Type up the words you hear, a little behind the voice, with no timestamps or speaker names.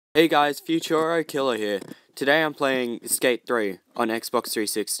Hey guys, Futuro Killer here. Today I'm playing Skate 3 on Xbox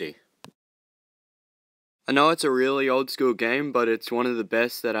 360. I know it's a really old school game, but it's one of the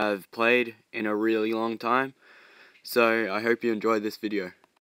best that I've played in a really long time. So I hope you enjoyed this video.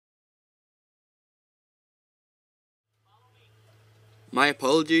 My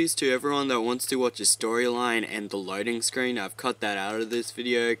apologies to everyone that wants to watch a storyline and the loading screen. I've cut that out of this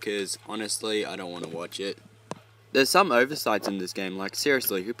video because honestly I don't want to watch it. There's some oversights in this game, like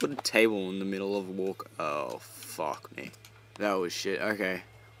seriously, who put a table in the middle of a walk? Oh, fuck me. That was shit. Okay,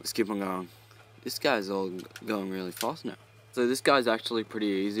 let's keep on going. This guy's all going really fast now. So this guy's actually pretty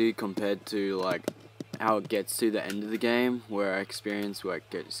easy compared to like how it gets to the end of the game, where I experience where it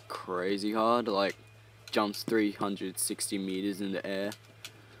gets crazy hard, like jumps 360 meters in the air.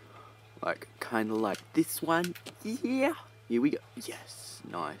 Like, kinda like this one. Yeah! Here we go. Yes,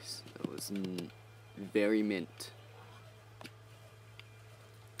 nice. That was very mint.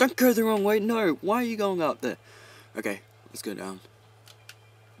 Don't go the wrong way, no! Why are you going up there? Okay, let's go down.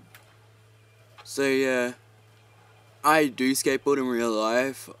 So yeah, I do skateboard in real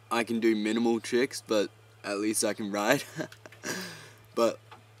life. I can do minimal tricks, but at least I can ride. But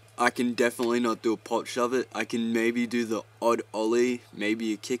I can definitely not do a pot shove it. I can maybe do the odd ollie,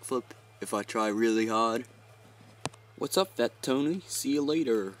 maybe a kickflip if I try really hard. What's up, Fat Tony? See you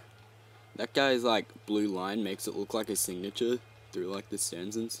later. That guy's like blue line makes it look like a signature through like the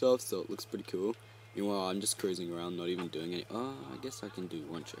stands and stuff, so it looks pretty cool. Meanwhile, I'm just cruising around, not even doing any. Oh, I guess I can do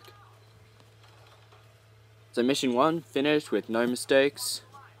one trick. So mission 1 finished with no mistakes.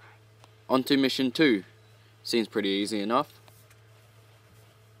 On to mission 2. Seems pretty easy enough.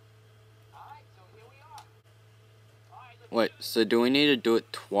 Wait, so do we need to do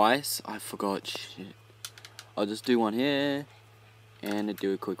it twice? I forgot, shit. I'll just do one here, and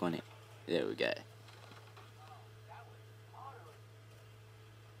do a quick one here. There we go.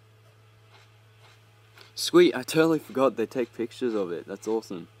 Sweet, I totally forgot they take pictures of it. That's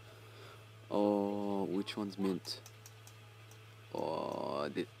awesome. Oh, which one's mint? Oh,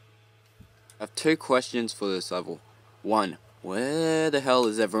 I have 2 questions for this level. 1, where the hell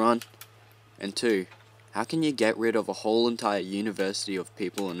is everyone? And 2, how can you get rid of a whole entire university of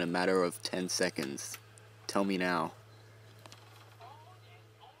people in a matter of 10 seconds? Tell me now.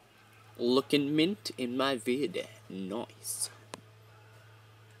 Looking mint in my vid. Nice.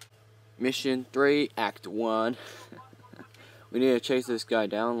 Mission 3, Act 1. We need to chase this guy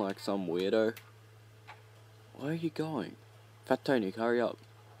down like some weirdo. Where are you going? Fat Tony, hurry up.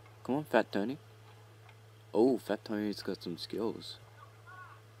 Come on, Fat Tony. Oh, Fat Tony's got some skills.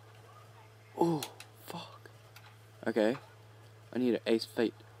 Oh, fuck. Okay. I need to ace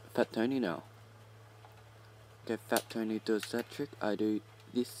Fat Tony now. Okay, Fat Tony does that trick. I do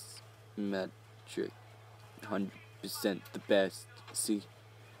this mad trick. 100% the best. See?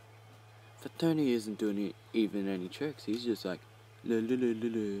 Fat Tony isn't doing even any tricks. He's just like, la la la la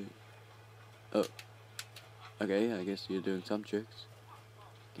la. Oh. Okay, I guess you're doing some tricks.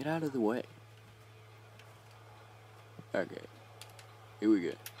 Get out of the way. Okay. Here we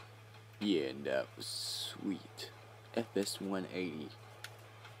go. Yeah, and that was sweet. FS 180.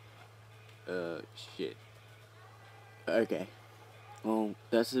 Shit. Okay. Well,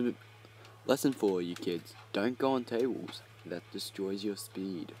 that's a lesson for you kids. Don't go on tables. That destroys your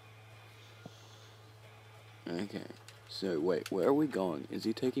speed. Okay. So, wait, where are we going? Is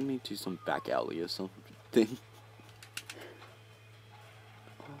he taking me to some back alley or something?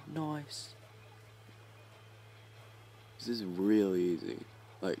 Oh, nice. This is really easy.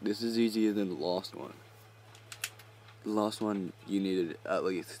 Like, this is easier than the last one. The last one, you needed at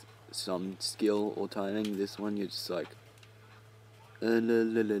least some skill or timing. This one, you're just like, la la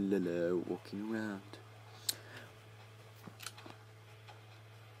la la la, walking around.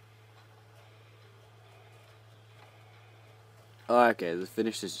 Oh, okay, the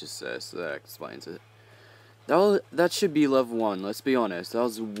finish is just there, so that explains it. That should be level 1, let's be honest. That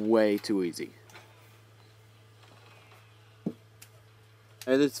was way too easy.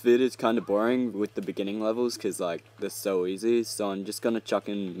 And this vid is kind of boring with the beginning levels because like they're so easy, so I'm just gonna chuck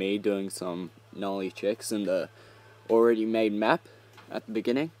in me doing some gnarly tricks in the already made map at the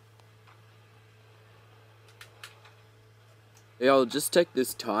beginning. Yeah, I'll just take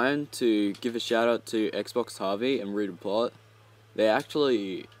this time to give a shout out to Xbox Harvey and Read a Plot. They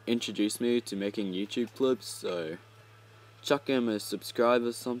actually introduced me to making YouTube clips, so chuck him a subscribe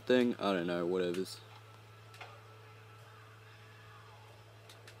or something, I don't know, whatever's.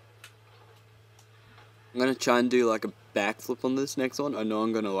 I'm gonna try and do like a backflip on this next one. I know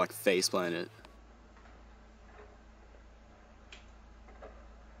I'm gonna like faceplant it.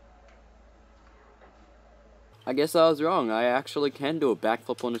 I guess I was wrong. I actually can do a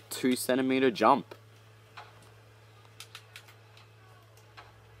backflip on a 2 centimeter jump.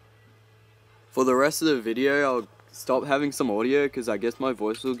 For the rest of the video, I'll stop having some audio because I guess my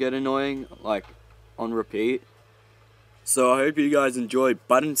voice will get annoying, like, on repeat. So I hope you guys enjoy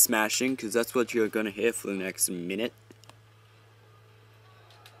button smashing because that's what you're going to hear for the next minute.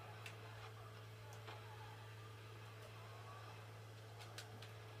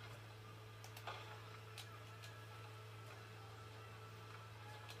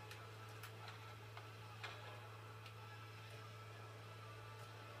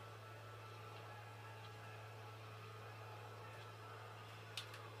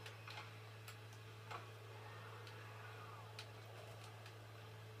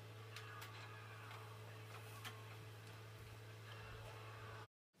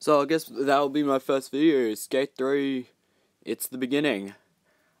 So I guess that'll be my first video, Skate 3, it's the beginning.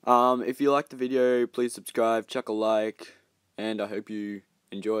 If you liked the video, please subscribe, chuck a like, and I hope you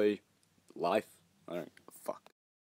enjoy life. I don't